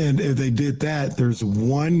 And if they did that, there's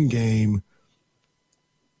one game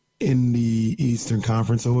in the Eastern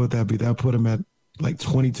Conference. So what would that be? That put them at like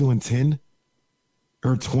 22-10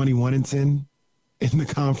 or 21-10 in the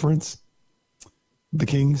conference. The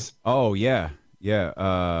Kings. Oh yeah.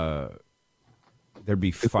 There'd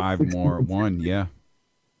be 5 more. 1, yeah.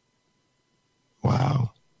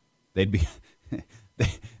 Wow. They'd be.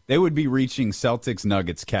 They would be reaching Celtics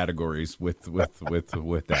Nuggets categories with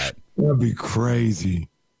that. That'd be crazy.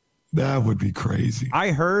 That would be crazy.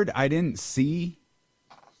 I heard. I didn't see.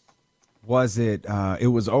 Was it? It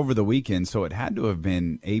was over the weekend, so it had to have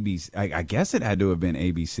been ABC. I guess it had to have been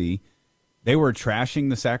ABC. They were trashing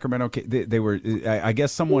the Sacramento. They were. I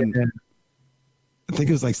guess someone. I think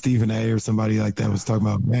it was like Stephen A. or somebody like that was talking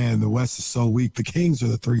about, man, the West is so weak. The Kings are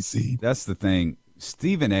the 3 seed. That's the thing.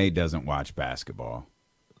 Stephen A. doesn't watch basketball.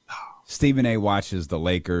 Stephen A. watches the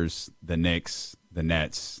Lakers, the Knicks, the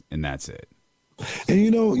Nets, and that's it. And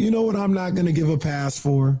you know what I'm not going to give a pass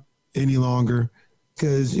for any longer?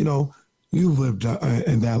 Because, you've lived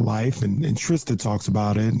in that life, and Trista talks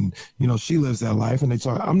about it, and, she lives that life, and they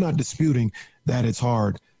talk. I'm not disputing that it's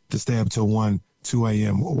hard to stay up till 1, 2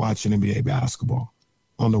 a.m. watching NBA basketball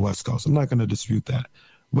on the West Coast. I'm not going to dispute that.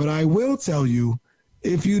 But I will tell you,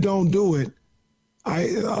 if you don't do it,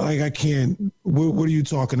 I can't. What are you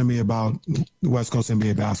talking to me about the West Coast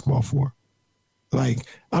NBA basketball for? Like,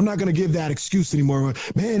 I'm not going to give that excuse anymore.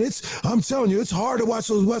 Man, I'm telling you, it's hard to watch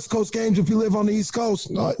those West Coast games if you live on the East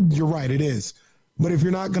Coast. You're right, it is. But if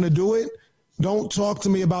you're not going to do it, don't talk to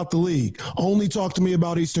me about the league. Only talk to me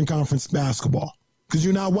about Eastern Conference basketball because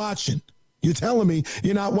you're not watching. You're telling me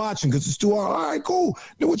you're not watching because it's too hard. All right, cool.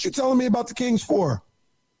 Then what you telling me about the Kings for?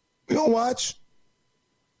 You don't watch.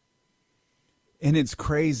 And it's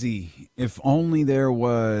crazy. If only there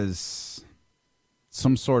was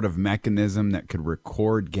some sort of mechanism that could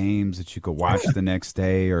record games that you could watch the next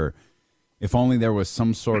day, or if only there was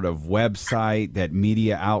some sort of website that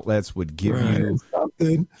media outlets would give you.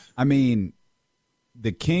 Something. I mean,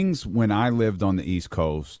 the Kings, when I lived on the East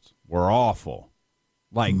Coast, were awful.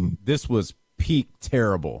 Like, this was peak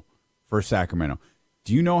terrible for Sacramento.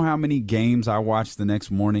 Do you know how many games I watched the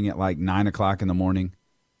next morning at like 9 o'clock in the morning?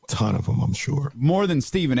 A ton of them, I'm sure. More than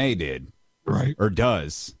Stephen A. did. Right. Or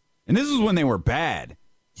does. And this is when they were bad.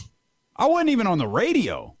 I wasn't even on the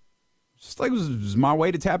radio. Just like it was my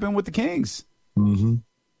way to tap in with the Kings. Mm-hmm.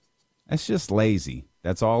 That's just lazy.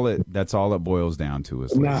 That's all it boils down to.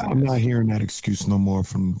 Is I'm not hearing that excuse no more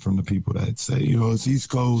from the people that say, it's East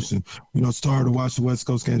Coast and, it's hard to watch the West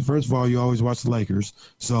Coast games. First of all, you always watch the Lakers.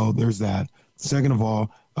 So there's that. Second of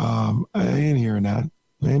all, I ain't hearing that.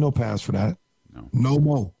 There ain't no pass for that. No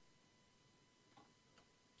more.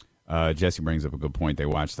 Jesse brings up a good point. They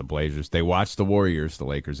watch the Blazers. They watch the Warriors, the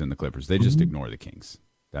Lakers, and the Clippers. They just ignore the Kings.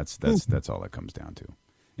 That's all it comes down to.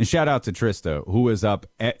 And shout out to Trista, who is up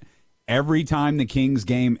every time the Kings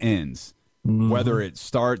game ends, whether it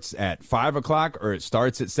starts at 5 o'clock or it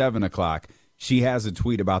starts at 7 o'clock. She has a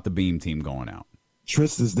tweet about the Beam team going out.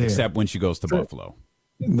 Trista's there. Except when she goes to Buffalo.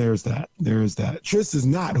 There's that. Trista's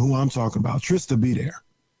not who I'm talking about. Trista be there.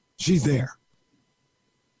 She's there.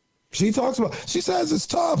 She says it's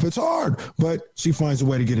tough, it's hard, but she finds a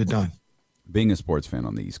way to get it done. Being a sports fan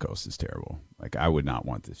on the East Coast is terrible. Like, I would not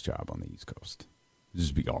want this job on the East Coast. It'd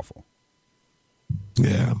just be awful.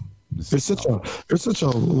 Yeah. There's such a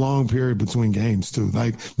long period between games too.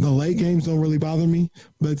 Like, the late games don't really bother me,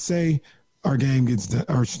 but say our game gets done,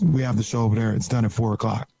 or we have the show over there, it's done at 4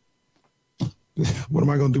 o'clock. What am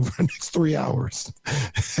I going to do for the next 3 hours?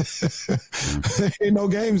 Ain't no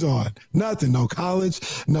games on. Nothing. No college.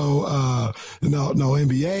 No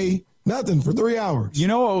NBA. Nothing for 3 hours. You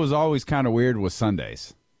know what was always kind of weird was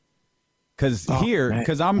Sundays.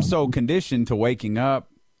 Because I'm so conditioned to waking up,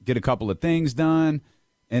 get a couple of things done,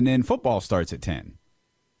 and then football starts at 10.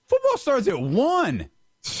 Football starts at 1. What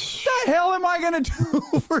the hell am I going to do?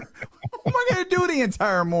 What am I going to do the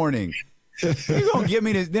entire morning? You're going to give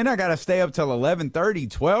me this. Then I got to stay up till 11:30,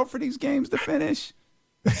 12 for these games to finish.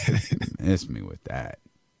 Miss me with that.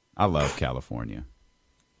 I love California.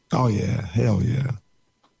 Oh, yeah. Hell yeah.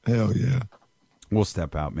 Hell yeah. We'll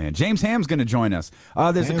step out, man. James Ham's going to join us.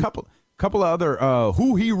 There's a couple of other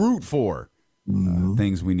who he root for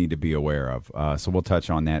things we need to be aware of. So we'll touch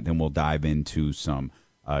on that. Then we'll dive into some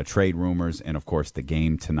trade rumors and, of course, the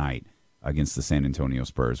game tonight against the San Antonio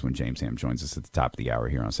Spurs when James Ham joins us at the top of the hour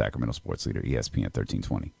here on Sacramento Sports Leader, ESPN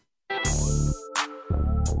 1320.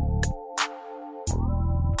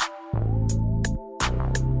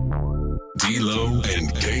 D'Lo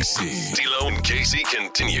and KC. D'Lo and KC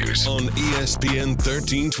continues on ESPN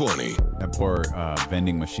 1320. That poor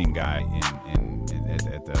vending machine guy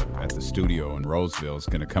at the studio in Roseville is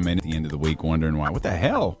going to come in at the end of the week wondering why. What the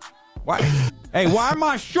hell? Why? Hey, why am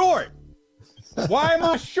I short? Why am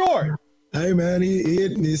I short? Hey, man,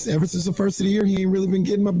 ever since the first of the year, he ain't really been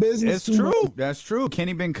getting my business. It's true. That's true.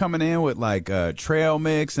 Kenny been coming in with like trail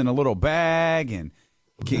mix and a little bag, and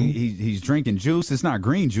he's drinking juice. It's not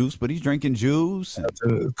green juice, but he's drinking juice.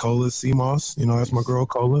 Cola, sea moss. That's my girl,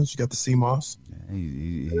 Cola. She got the sea moss.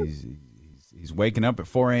 He's waking up at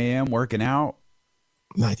 4 a.m. working out.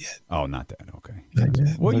 Not yet. Oh, not that. Okay. Not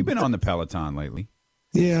yet. Well, you've been on the Peloton lately.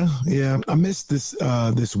 Yeah. I missed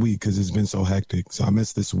this week because it's been so hectic. So I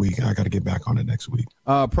missed this week. I got to get back on it next week.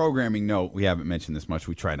 Programming note: we haven't mentioned this much.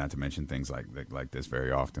 We try not to mention things like this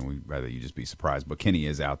very often. We'd rather you just be surprised. But Kenny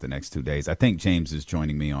is out the next 2 days. I think James is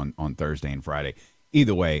joining me on Thursday and Friday.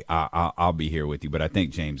 Either way, I'll be here with you. But I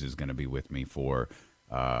think James is going to be with me for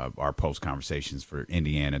our post conversations for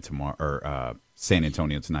Indiana tomorrow, or San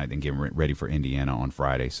Antonio tonight, then getting ready for Indiana on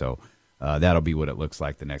Friday. So that'll be what it looks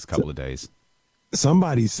like the next couple of days.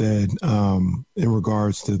 Somebody said in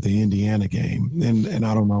regards to the Indiana game, and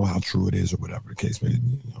I don't know how true it is or whatever the case may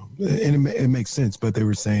be, and it makes sense, but they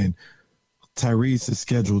were saying Tyrese is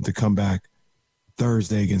scheduled to come back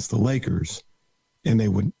Thursday against the Lakers, and they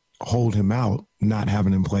would hold him out, not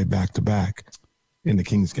having him play back-to-back in the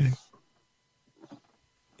Kings game.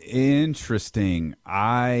 Interesting.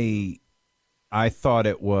 I thought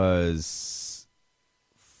it was.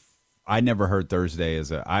 I never heard Thursday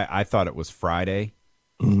as a. I thought it was Friday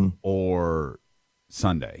or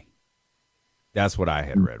Sunday. That's what I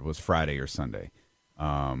had read, was Friday or Sunday.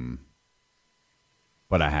 But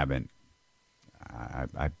I haven't.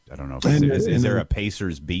 I don't know. Is there a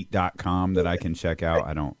PacersBeat.com that I can check out?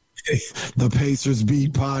 I don't. The Pacers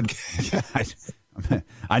Beat podcast.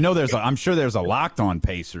 I know I'm sure there's a Locked On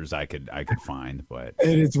Pacers I could find, but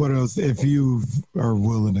it's one of those. If you are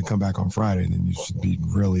willing to come back on Friday, then you should be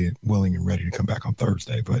really willing and ready to come back on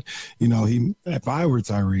Thursday. But if I were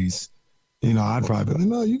Tyrese, I'd probably be like,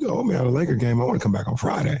 no, you go hold me out of the Laker game. I want to come back on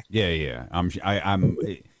Friday. Yeah. I'm.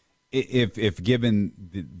 If given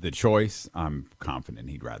the choice, I'm confident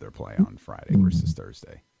he'd rather play on Friday versus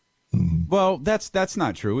Thursday. Mm-hmm. Well, that's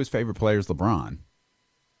not true. His favorite player is LeBron.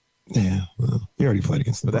 Yeah, well, he already played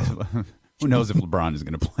against LeBron. Who knows if LeBron is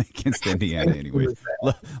going to play against Indiana anyways.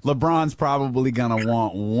 LeBron's probably going to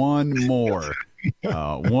want one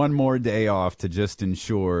more day off to just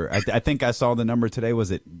ensure. I think I saw the number today.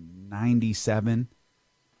 Was it 97?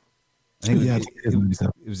 I think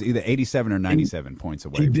it was either 87 or 97 points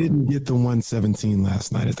away. He didn't get the 117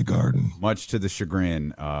 last night at the Garden. Much to the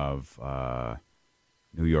chagrin of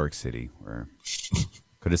New York City, where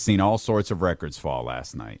could have seen all sorts of records fall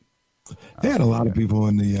last night. They had a lot of people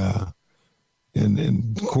in the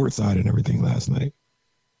in courtside and everything last night.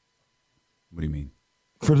 What do you mean?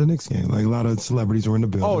 For the Knicks game, like a lot of celebrities were in the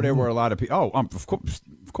building. Oh, there were a lot of people. Oh, of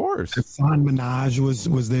course. Hasan Minhaj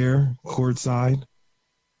was there courtside.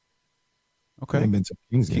 Okay. Been to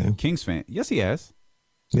Kings game. Kings fan. Yes, he has.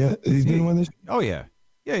 Yeah, he's been one this year. Oh, yeah.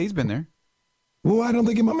 Yeah, he's been there. Well, why don't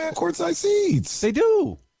they give my man courtside seats? They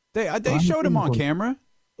do. They showed him on camera.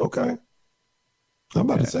 Okay. I'm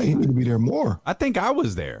about to say he need to be there more. I think I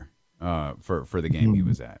was there for the game he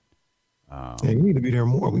was at. Yeah, he need to be there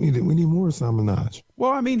more. We need more Hasan Minhaj.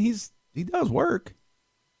 Well, I mean, he does work.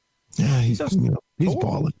 Yeah, he's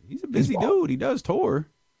balling. He's a busy dude. He does tour.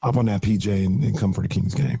 Hop on that PJ and come for the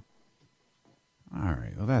Kings game. All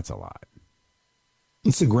right. Well, that's a lot.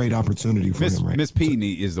 It's a great opportunity for him, right? Miss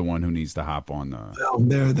P is the one who needs to hop on the.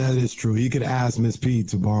 Well, that is true. He could ask Miss P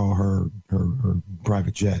to borrow her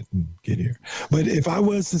private jet and get here. But if I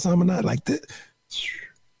was Hasan Minhaj, like this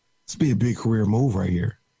be a big career move right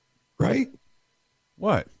here, right?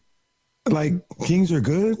 What? Like Kings are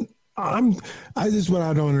good. This is what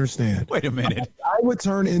I don't understand. Wait a minute. I would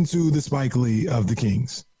turn into the Spike Lee of the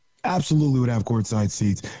Kings. Absolutely would have courtside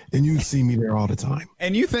seats, and you'd see me there all the time.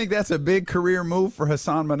 And you think that's a big career move for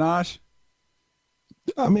Hasan Minhaj?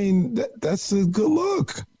 I mean, that's a good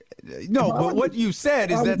look. No, but what you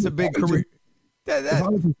said is that's a big career. If I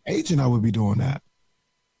was an agent, I would be doing that.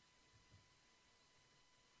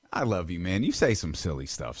 I love you, man. You say some silly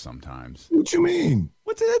stuff sometimes. What you mean?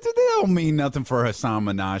 That don't mean nothing for Hasan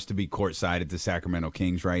Minhaj to be courtside at the Sacramento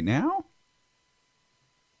Kings right now.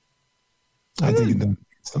 I think it does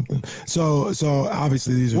something. So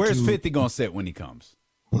obviously these are. Where's 50 gonna sit when he comes?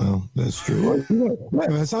 Well, that's true.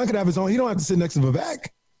 Man, Hasan could have his own. He don't have to sit next to Vivek.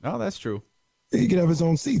 Oh, that's true. He could have his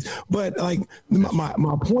own seats. But like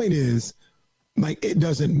my point is, like, it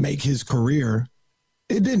doesn't make his career.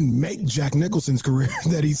 It didn't make Jack Nicholson's career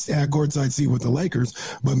that he had courtside seat with the Lakers.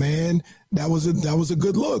 But man, that was a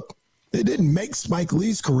good look. It didn't make Spike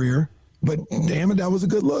Lee's career, but damn it, that was a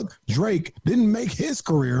good look. Drake didn't make his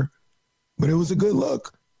career, but it was a good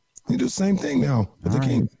look. He do the same thing now with the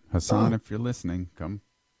Kings. Hasan, if you're listening, come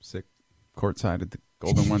sit courtside at the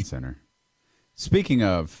Golden One Center. Speaking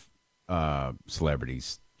of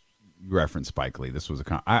celebrities, you referenced Spike Lee. This was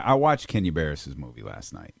I watched Kenya Barris's movie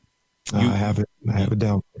last night. I have it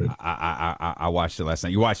downloaded. I watched it last night.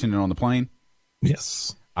 You watching it on the plane?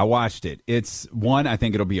 Yes. I watched it. It's one, I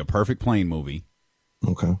think it'll be a perfect plane movie.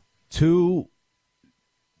 Okay. Two,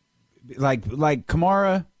 like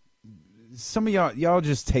Kamara, some of y'all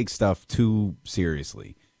just take stuff too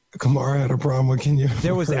seriously. Kamara had a problem with Kenya.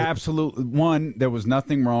 There was there was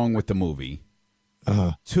nothing wrong with the movie.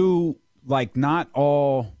 Uh-huh. Two, like, not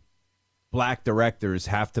all black directors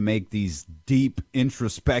have to make these deep,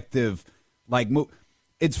 introspective, like,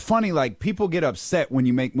 it's funny, like, people get upset when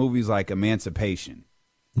you make movies like Emancipation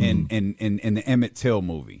and the Emmett Till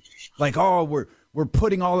movie. Like, oh, we're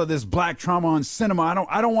putting all of this black trauma on cinema.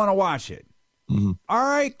 I don't want to watch it. Mm-hmm. All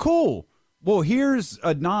right, cool. Well, here's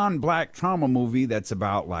a non-black trauma movie that's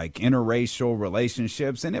about, like, interracial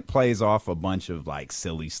relationships, and it plays off a bunch of, like,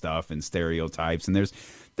 silly stuff and stereotypes, and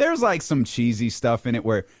there's like some cheesy stuff in it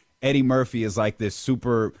where Eddie Murphy is like this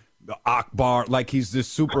super Akbar, like he's this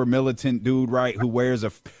super militant dude, right, who wears a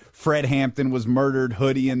Fred Hampton was murdered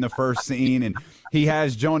hoodie in the first scene, and he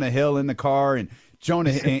has Jonah Hill in the car, and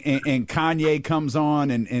and Kanye comes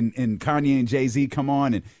on, and Kanye and Jay-Z come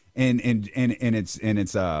on, and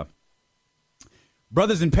it's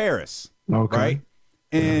Brothers in Paris, okay, right?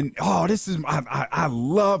 And this is I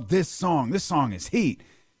love this song. This song is heat.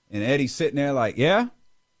 And Eddie's sitting there like, yeah,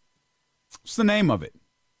 what's the name of it?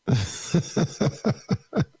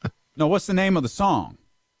 No, what's the name of the song?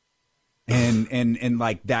 And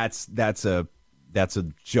like that's a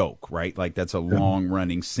joke, right? Like that's a long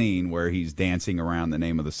running scene where he's dancing around the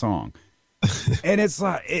name of the song. And it's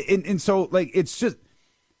like, and so like, it's just,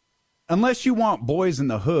 unless you want Boys in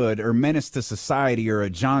the Hood or Menace to Society or a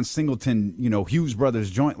John Singleton, Hughes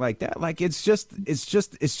Brothers joint like that, like it's just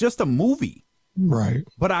a movie. Right.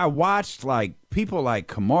 But I watched like people like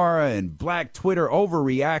Kamara and Black Twitter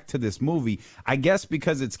overreact to this movie. I guess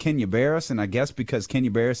because it's Kenya Barris, and I guess because Kenya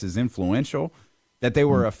Barris is influential, that they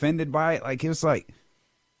were offended by it. Like, it was like,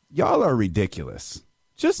 y'all are ridiculous.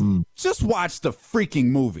 Just watch the freaking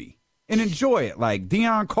movie and enjoy it. Like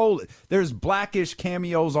Deion Cole, there's Blackish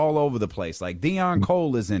cameos all over the place. Like Deion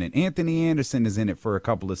Cole is in it. Anthony Anderson is in it for a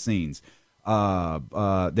couple of scenes.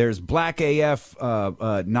 There's Black AF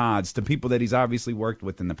nods to people that he's obviously worked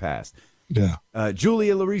with in the past. Yeah.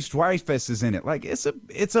 Julia Louis-Dreyfus is in it. Like it's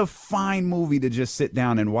a fine movie to just sit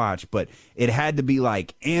down and watch, but it had to be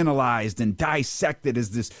like analyzed and dissected as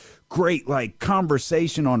this great like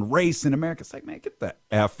conversation on race in America. It's like, man, get the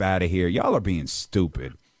F out of here. Y'all are being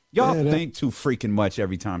stupid. Y'all think too freaking much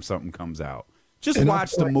every time something comes out. Just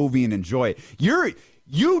watch the movie and enjoy it.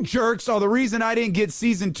 You jerks are the reason I didn't get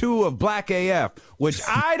season 2 of Black AF, which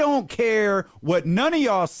I don't care what none of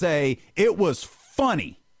y'all say. It was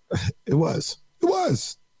funny. It was.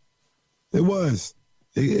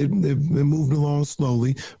 It moved along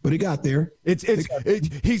slowly, but it got there.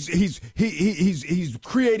 He's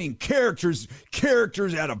creating characters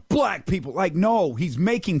out of black people. Like, no, he's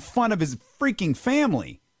making fun of his freaking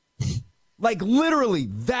family. Like, literally,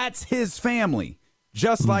 that's his family,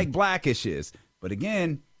 just like Blackish is. But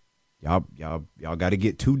again, y'all got to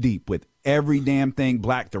get too deep with every damn thing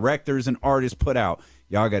black directors and artists put out.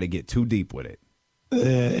 Y'all got to get too deep with it.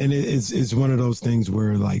 And it's one of those things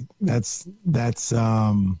where like that's it's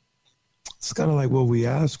kind of like what we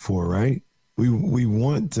ask for, right? We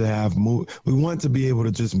want to have we want to be able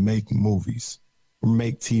to just make movies or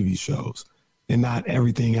make TV shows, and not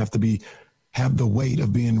everything have the weight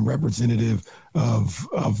of being representative of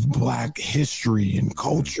black history and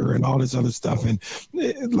culture and all this other stuff. And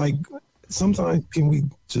like, sometimes can we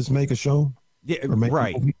just make a show? Yeah,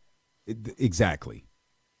 right. Exactly.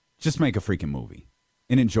 Just make a freaking movie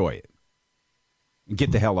and enjoy it and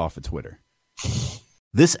get the hell off of Twitter.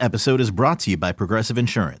 This episode is brought to you by Progressive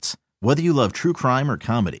Insurance. Whether you love true crime or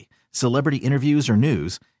comedy, celebrity interviews or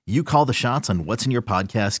news, you call the shots on what's in your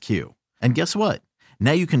podcast queue. And guess what?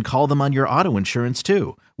 Now you can call them on your auto insurance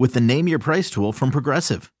too with the Name Your Price tool from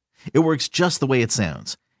Progressive. It works just the way it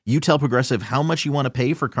sounds. You tell Progressive how much you want to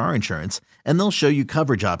pay for car insurance, and they'll show you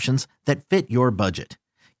coverage options that fit your budget.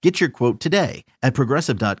 Get your quote today at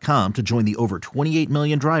Progressive.com to join the over 28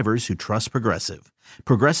 million drivers who trust Progressive.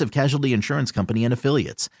 Progressive Casualty Insurance Company and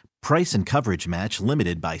Affiliates. Price and coverage match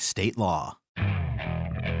limited by state law.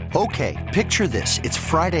 Okay, picture this. It's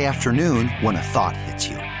Friday afternoon when a thought hits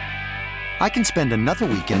you. I can spend another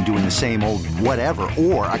weekend doing the same old whatever,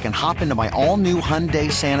 or I can hop into my all-new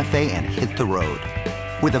Hyundai Santa Fe and hit the road.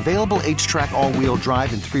 With available H-Track all-wheel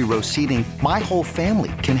drive and 3-row seating, my whole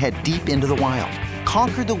family can head deep into the wild.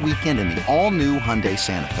 Conquer the weekend in the all-new Hyundai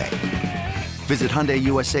Santa Fe. Visit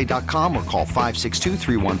HyundaiUSA.com or call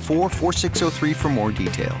 562-314-4603 for more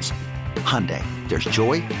details. Hyundai, there's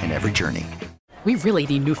joy in every journey. We really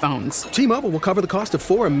need new phones. T-Mobile will cover the cost of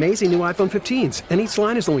 4 amazing new iPhone 15s, and each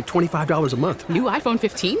line is only $25 a month. New iPhone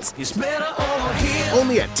 15s? It's better over here.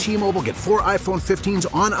 Only at T-Mobile, get 4 iPhone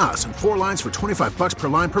 15s on us and 4 lines for $25 per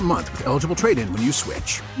line per month with eligible trade-in when you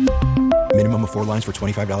switch. Minimum of 4 lines for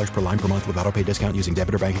 $25 per line per month with autopay discount using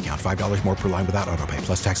debit or bank account. $5 more per line without autopay,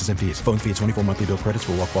 plus taxes and fees. Phone fee at 24 monthly bill credits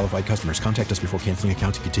for well-qualified customers. Contact us before canceling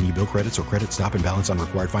account to continue bill credits or credit stop and balance on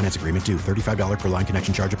required finance agreement due. $35 per line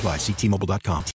connection charge applies. See T-Mobile.com.